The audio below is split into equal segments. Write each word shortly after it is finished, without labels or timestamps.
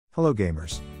Hello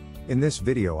gamers. In this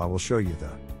video I will show you the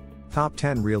top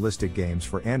 10 realistic games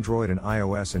for Android and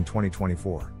iOS in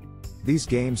 2024. These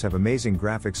games have amazing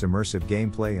graphics, immersive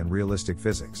gameplay and realistic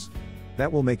physics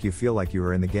that will make you feel like you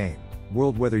are in the game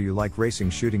world, whether you like racing,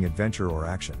 shooting, adventure or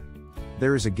action.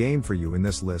 There is a game for you in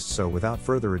this list, so without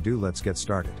further ado let's get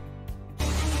started.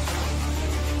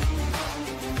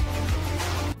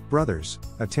 Brothers,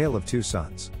 A Tale of Two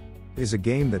Sons is a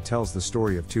game that tells the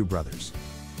story of two brothers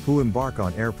who embark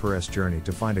on a perilous journey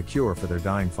to find a cure for their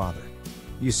dying father.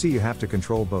 You see, you have to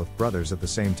control both brothers at the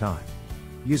same time,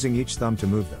 using each thumb to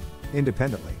move them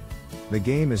independently. The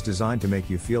game is designed to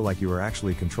make you feel like you are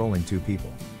actually controlling two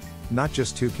people, not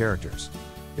just two characters.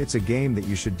 It's a game that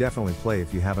you should definitely play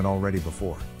if you haven't already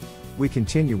before. We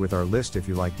continue with our list. If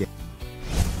you like games,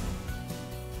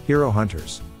 Hero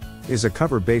Hunters is a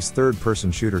cover-based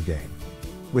third-person shooter game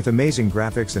with amazing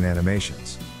graphics and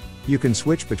animations. You can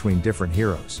switch between different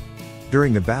heroes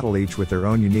during the battle, each with their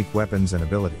own unique weapons and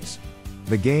abilities.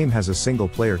 The game has a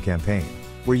single-player campaign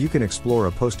where you can explore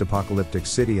a post-apocalyptic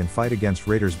city and fight against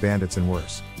raiders, bandits and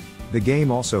worse. The game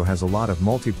also has a lot of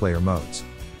multiplayer modes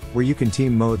where you can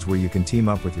team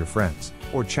up with your friends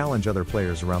or challenge other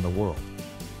players around the world.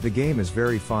 The game is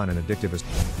very fun and addictive.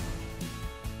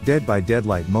 Dead by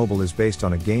Daylight Mobile is based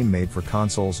on a game made for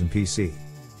consoles and PC.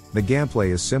 The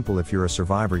gameplay is simple. If you're a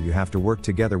survivor, you have to work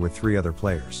together with 3 other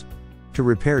players to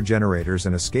repair generators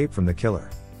and escape from the killer.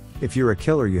 If you're a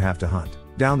killer, you have to hunt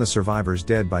down the survivors.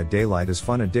 Dead by Daylight is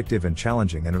fun, addictive and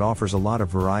challenging, and it offers a lot of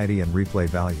variety and replay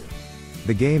value.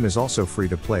 The game is also free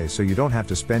to play, so you don't have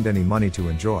to spend any money to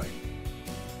enjoy.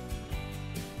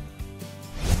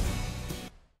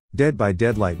 Dead by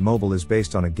Daylight Mobile is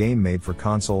based on a game made for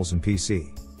consoles and PC.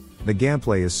 The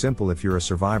gameplay is simple. If you're a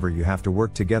survivor, you have to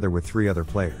work together with 3 other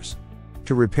players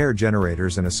to repair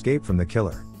generators and escape from the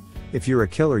killer. If you're a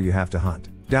killer, you have to hunt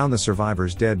down the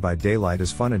survivors. Dead by Daylight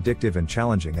is fun, addictive and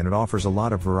challenging, and it offers a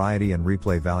lot of variety and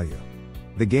replay value.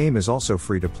 The game is also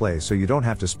free to play, so you don't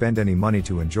have to spend any money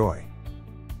to enjoy.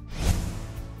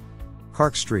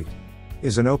 CarX Street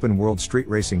is an open-world street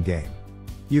racing game.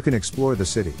 You can explore the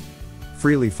city,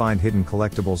 freely find hidden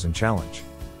collectibles and challenge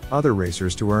other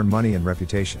racers to earn money and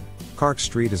reputation. CarX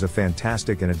Street is a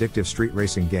fantastic and addictive street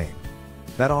racing game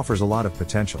that offers a lot of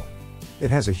potential.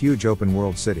 It has a huge open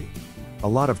world city, a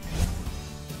lot of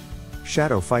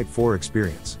Shadow Fight 4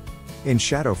 experience. In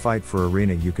Shadow Fight 4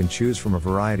 Arena, you can choose from a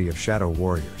variety of shadow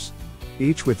warriors,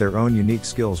 each with their own unique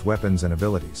skills, weapons and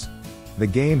abilities. The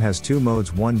game has 2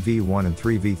 modes, 1v1 and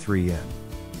 3v3. In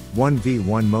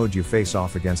 1v1 mode, you face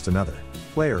off against another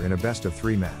player in a best of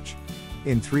 3 match.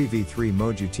 In 3v3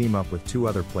 mode, you team up with 2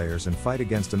 other players and fight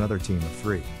against another team of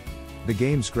 3. The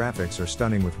game's graphics are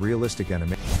stunning with realistic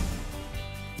animation.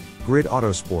 Grid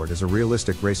Autosport is a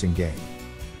realistic racing game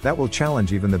that will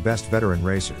challenge even the best veteran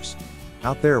racers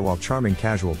out there, while charming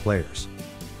casual players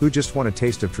who just want a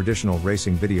taste of traditional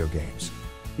racing video games.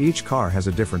 Each car has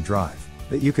a different drive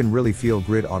that you can really feel.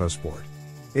 Grid Autosport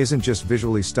isn't just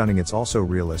visually stunning, it's also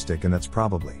realistic, and that's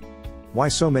probably why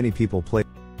so many people play.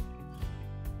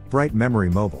 Bright Memory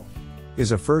Mobile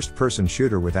is a first-person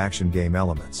shooter with action game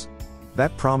elements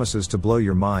that promises to blow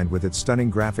your mind with its stunning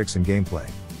graphics and gameplay.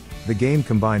 The game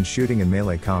combines shooting and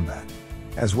melee combat,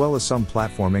 as well as some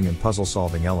platforming and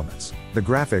puzzle-solving elements. The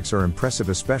graphics are impressive,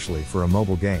 especially for a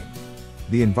mobile game.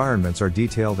 The environments are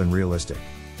detailed and realistic,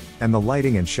 and the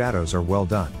lighting and shadows are well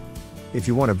done. If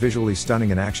you want a visually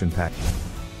stunning and action-packed,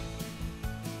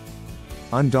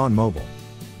 Undawn Mobile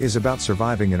is about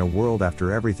surviving in a world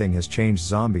after everything has changed.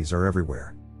 Zombies are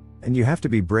everywhere, and you have to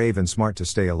be brave and smart to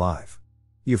stay alive.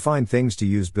 You find things to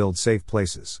use, build safe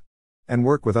places, and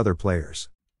work with other players.